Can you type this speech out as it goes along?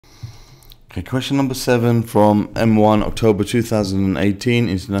Okay, question number 7 from M1 October 2018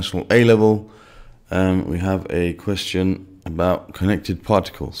 International A level. We have a question about connected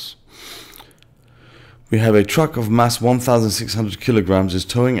particles. We have a truck of mass 1,600 kilograms is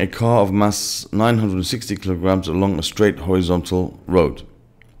towing a car of mass 960 kilograms along a straight horizontal road.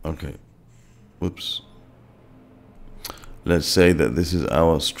 Okay, whoops. Let's say that this is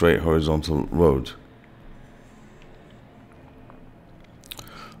our straight horizontal road.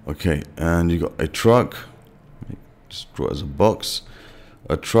 Okay, and you got a truck, just draw it as a box,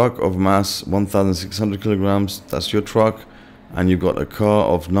 a truck of mass 1,600 kilograms, that's your truck, and you've got a car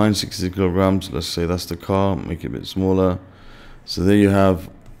of 960 kilograms, let's say that's the car, make it a bit smaller. So there you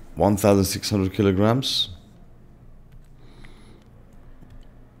have 1,600 kilograms,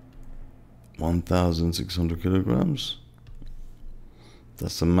 1,600 kilograms,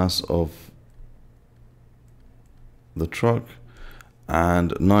 that's the mass of the truck.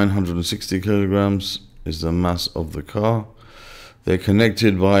 And 960 kilograms is the mass of the car. They're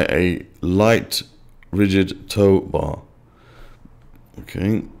connected by a light rigid tow bar.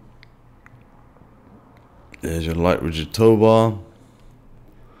 Okay, there's your light rigid tow bar.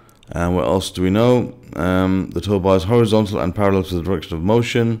 And what else do we know? The tow bar is horizontal and parallel to the direction of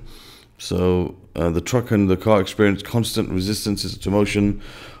motion. So the truck and the car experience constant resistances to motion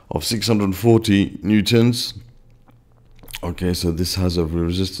of 640 newtons. Okay, so this has a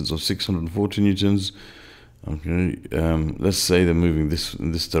resistance of 640 newtons. Okay, let's say they're moving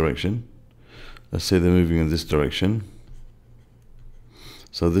in this direction. Let's say they're moving in this direction.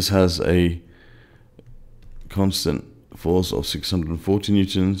 So this has a constant force of 640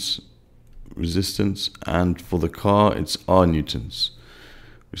 newtons resistance, and for the car it's R newtons,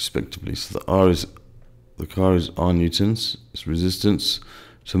 respectively. So the car is R newtons, it's resistance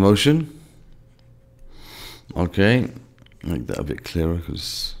to motion. Okay. Make that a bit clearer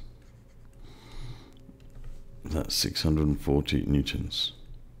because that's 640 newtons.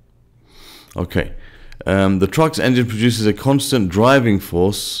 Okay, the truck's engine produces a constant driving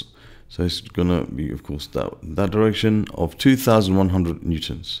force, so it's gonna be, of course, that direction of 2,100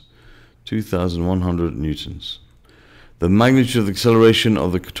 newtons. 2,100 newtons. The magnitude of the acceleration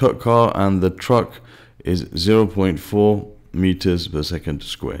of the car and the truck is 0.4 meters per second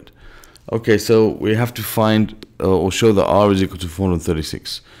squared. Okay, so we have to find or show that R is equal to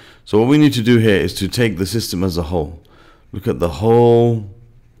 436. So what we need to do here is to take the system as a whole. Look at the whole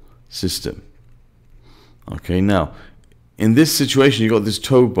system. Okay, now in this situation you got this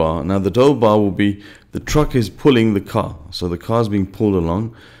tow bar. Now the tow bar will be, the truck is pulling the car, so the car is being pulled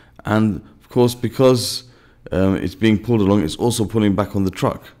along, and of course because it's being pulled along, it's also pulling back on the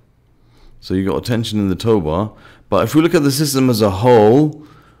truck. So you got a tension in the tow bar. But if we look at the system as a whole,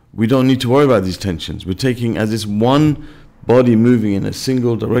 we don't need to worry about these tensions. We're taking as this one body moving in a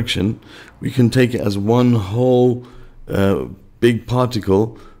single direction, we can take it as one whole big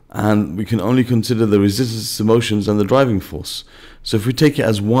particle, and we can only consider the resistance to motions and the driving force. So if we take it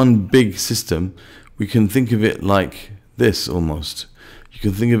as one big system, we can think of it like this almost. You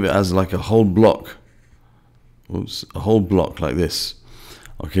can think of it as like a whole block. Oops, a whole block like this.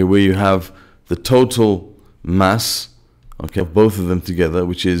 Okay, where you have the total mass, okay, of both of them together,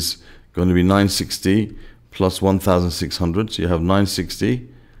 which is going to be 960 plus 1,600. So you have 960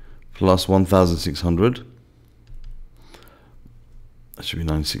 plus 1,600. That should be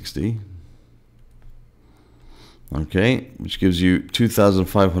 960. Okay, which gives you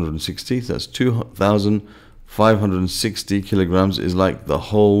 2,560. So that's 2,560 kilograms is like the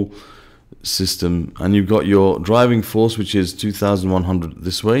whole system. And you've got your driving force, which is 2,100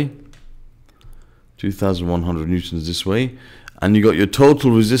 this way. 2,100 newtons this way, and you got your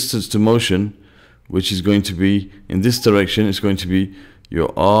total resistance to motion, which is going to be in this direction. It's going to be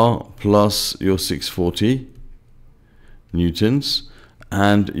your R plus your 640 newtons,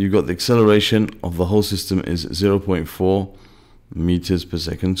 and you got the acceleration of the whole system is 0.4 meters per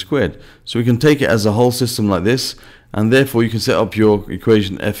second squared. So we can take it as a whole system like this, and therefore you can set up your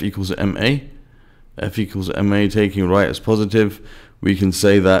equation F equals ma. F equals ma, taking right as positive. We can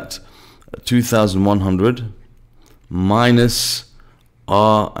say that 2,100 minus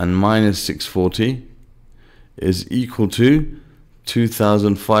R and minus 640 is equal to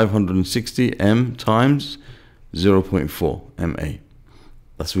 2,560 M times 0.4 MA.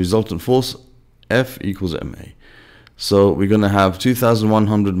 That's the resultant force, F equals MA. So we're going to have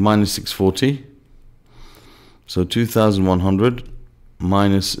 2,100 minus 640. So 2,100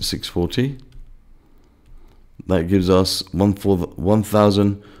 minus 640. That gives us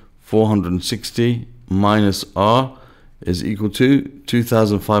 1,460 minus R is equal to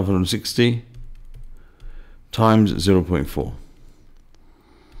 2,560 times 0.4.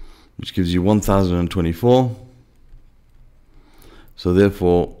 which gives you 1024. So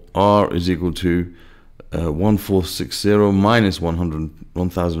therefore R is equal to 1460 minus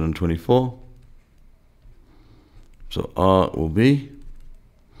 1024. So R will be,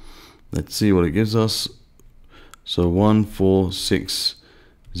 let's see what it gives us. So 1460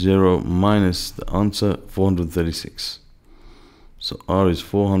 minus the answer 436. So R is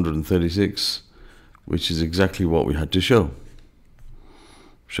 436, which is exactly what we had to show.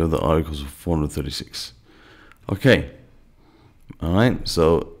 Show that R equals 436. Okay. Alright,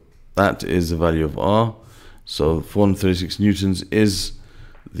 so that is the value of R. So 436 newtons is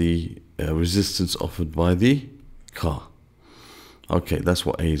the resistance offered by the car. Okay, that's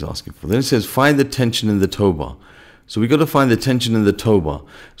what A is asking for. Then it says find the tension in the tow bar. So we got to find the tension in the tow bar.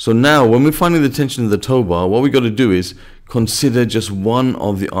 So now when we're finding the tension in the tow bar, what we got to do is consider just one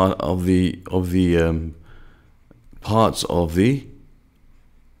of the parts of the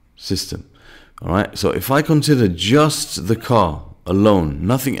system. All right, so if I consider just the car alone,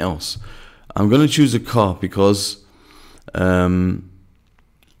 nothing else, I'm going to choose a car because well,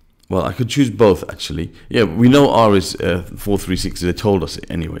 I could choose both actually. Yeah, we know R is 436. They told us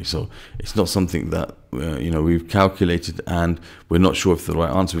it anyway, so it's not something that you know, we've calculated and we're not sure if it's the right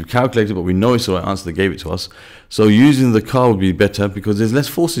answer. We've calculated, but we know it's the right answer. They gave it to us. So using the car would be better because there's less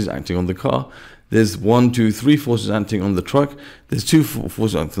forces acting on the car. There's 1, 2, 3 forces acting on the truck. There's 2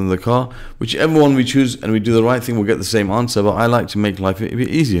 forces acting on the car. Whichever one we choose and we do the right thing, we'll get the same answer. But I like to make life a bit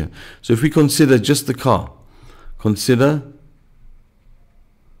easier. So if we consider just the car, consider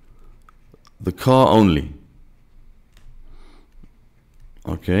the car only.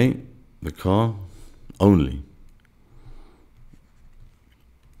 Okay, the car only.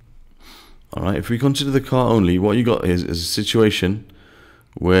 Alright, if we consider the car only, what you got is a situation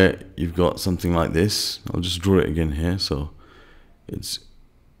where you've got something like this. I'll just draw it again here so it's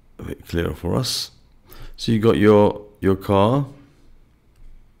a bit clearer for us. So you got your car,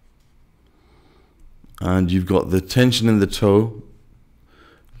 and you've got the tension in the tow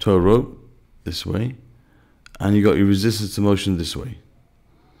rope this way, and you got your resistance to motion this way.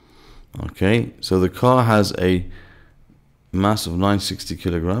 Okay, so the car has a mass of 960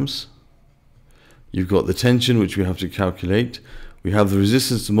 kilograms. You've got the tension, which we have to calculate. We have the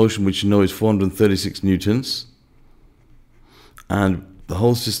resistance to motion, which you know is 436 newtons. And the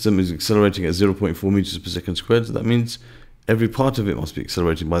whole system is accelerating at 0.4 meters per second squared. So that means every part of it must be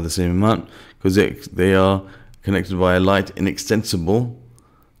accelerating by the same amount because they are connected by a light inextensible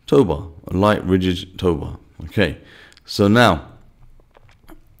tow bar, a light rigid tow bar. Okay, so now,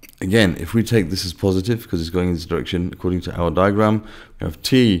 again, if we take this as positive because it's going in this direction according to our diagram, we have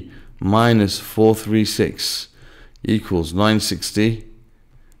T minus 436 equals 960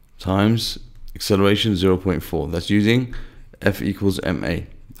 times acceleration 0.4. That's using F equals ma.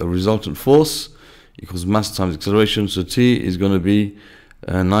 The resultant force equals mass times acceleration. So T is going to be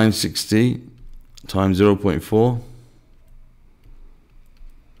 960 times 0.4,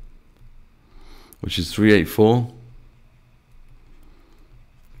 which is 384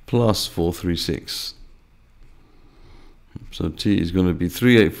 plus 436. So T is going to be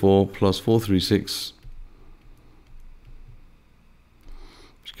 384 plus 436,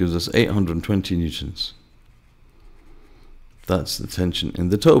 which gives us 820 newtons. That's the tension in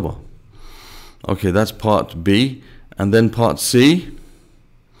the tow bar. Okay, that's part B. And then part C,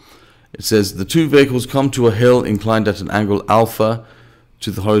 it says the two vehicles come to a hill inclined at an angle alpha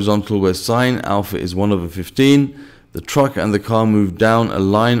to the horizontal where sine alpha is 1/15. The truck and the car move down a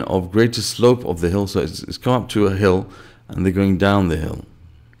line of greater slope of the hill. So it's come up to a hill and they're going down the hill.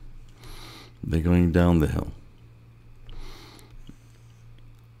 They're going down the hill.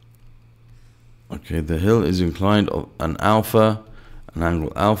 Okay, the hill is inclined of an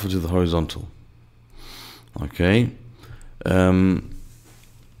angle alpha to the horizontal. Okay.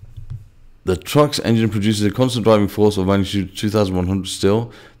 The truck's engine produces a constant driving force of magnitude 2,100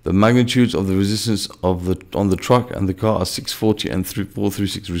 still. The magnitudes of the resistance on the truck and the car are 640 and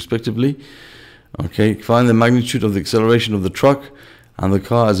 436 respectively. Okay, find the magnitude of the acceleration of the truck and the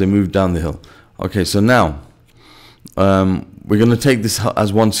car as they move down the hill. Okay, so now we're going to take this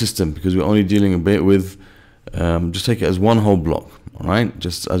as one system because we're only dealing a bit with, just take it as one whole block, all right,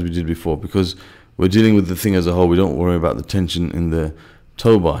 just as we did before, because we're dealing with the thing as a whole. We don't worry about the tension in the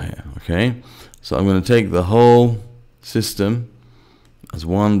tow bar here. Okay, so I'm going to take the whole system as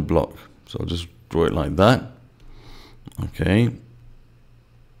one block. So I'll just draw it like that. Okay,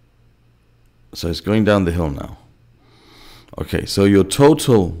 so it's going down the hill now. Okay, so your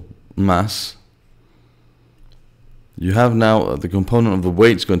total mass, you have now the component of the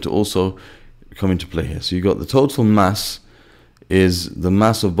weight is going to also come into play here. So you got the total mass is the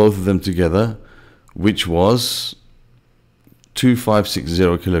mass of both of them together, which was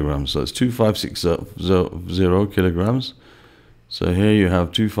 2560 kilograms. So it's 2560 kilograms. So here you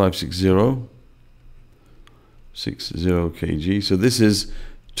have 2560 kg. So this is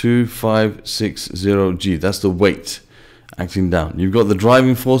 2560 G. That's the weight acting down. You've got the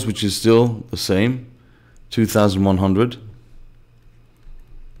driving force, which is still the same, 2100.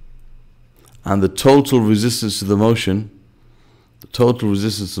 And the total resistance to the motion,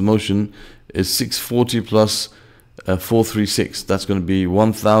 is 640 plus 436. That's going to be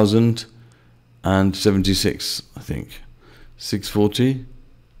 1076, I think. 640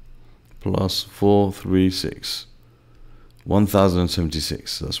 plus 436.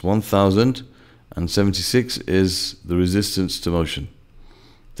 1076. That's 1076 is the resistance to motion,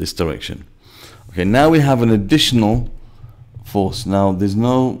 this direction. Okay, now we have an additional force. Now there's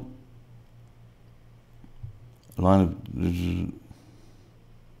no line of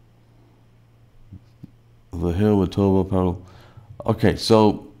the hill with turbo parallel. Okay,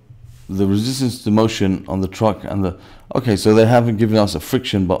 so the resistance to motion on the truck and the, okay, so they haven't given us a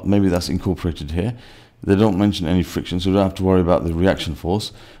friction, but maybe that's incorporated here. They don't mention any friction, so we don't have to worry about the reaction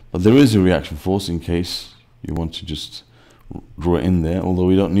force. But there is a reaction force in case you want to just draw it in there, although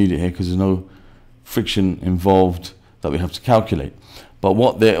we don't need it here because there's no friction involved that we have to calculate. But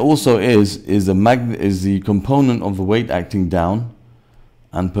what there also is the component of the weight acting down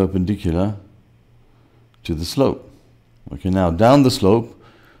and perpendicular to the slope. Okay, now down the slope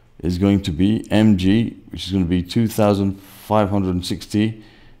is going to be mg, which is going to be 2560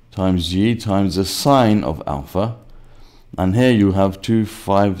 times g times the sine of alpha, and here you have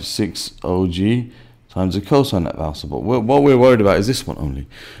 2560 g times the cosine of alpha. But what we're worried about is this one only.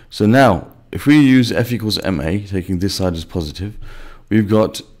 So now if we use F equals ma, taking this side as positive, we've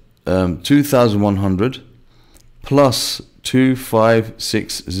got 2100 plus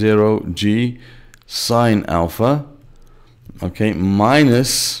 2560 g sine alpha, okay,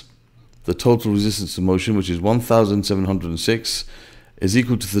 minus the total resistance to motion, which is 1706, is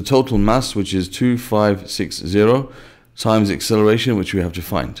equal to the total mass, which is 2560, times acceleration, which we have to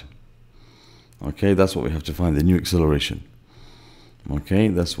find. Okay, that's what we have to find, the new acceleration. Okay,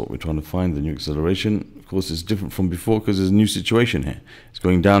 that's what we're trying to find, the new acceleration. Of course, it's different from before because there's a new situation here. It's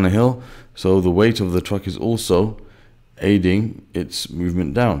going down a hill, so the weight of the truck is also aiding its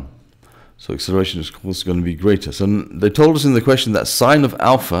movement down. So acceleration is, of course, going to be greater. So they told us in the question that sine of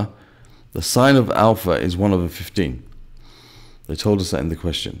alpha, the sine of alpha is 1/15. They told us that in the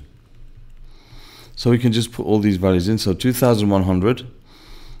question. So we can just put all these values in. So 2100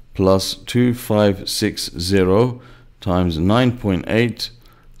 plus 2560 times 9.8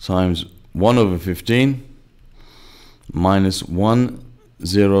 times 1/15 minus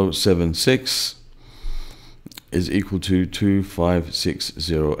 1076 is equal to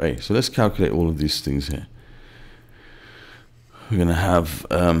 2560A. So let's calculate all of these things here. We're going to have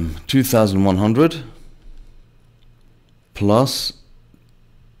 2100 plus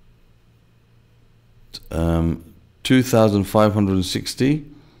 2560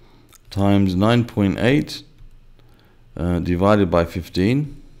 times 9.8 divided by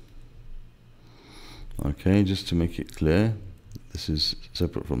 15. Okay, just to make it clear, this is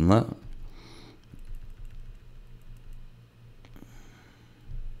separate from that.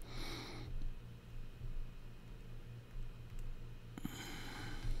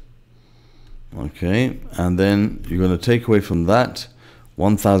 Okay, and then you're going to take away from that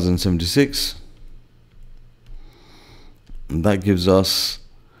 1076, and that gives us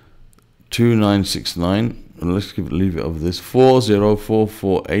 2969. And let's leave it over this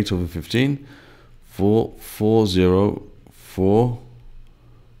 40448/15. 4404,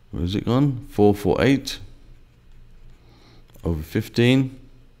 where is it gone? 448/15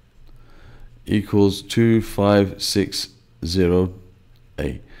 equals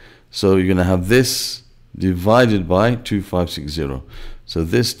 2560A. So you're going to have this divided by 2560. So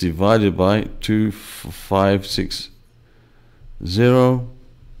this divided by 2560,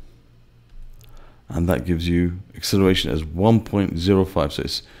 and that gives you acceleration as 1.05. So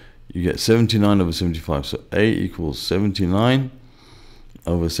it's, you get 79/75. So A equals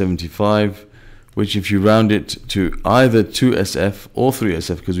 79/75, which if you round it to either 2SF or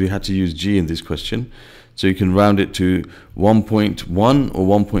 3SF, because we had to use G in this question, so you can round it to 1.1 or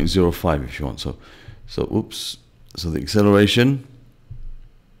 1.05 if you want. So oops. So the acceleration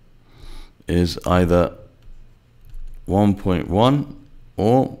is either 1.1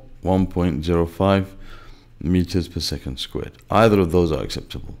 or 1.05 meters per second squared. Either of those are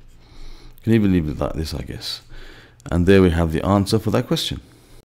acceptable. You can even leave it like this, I guess. And there we have the answer for that question.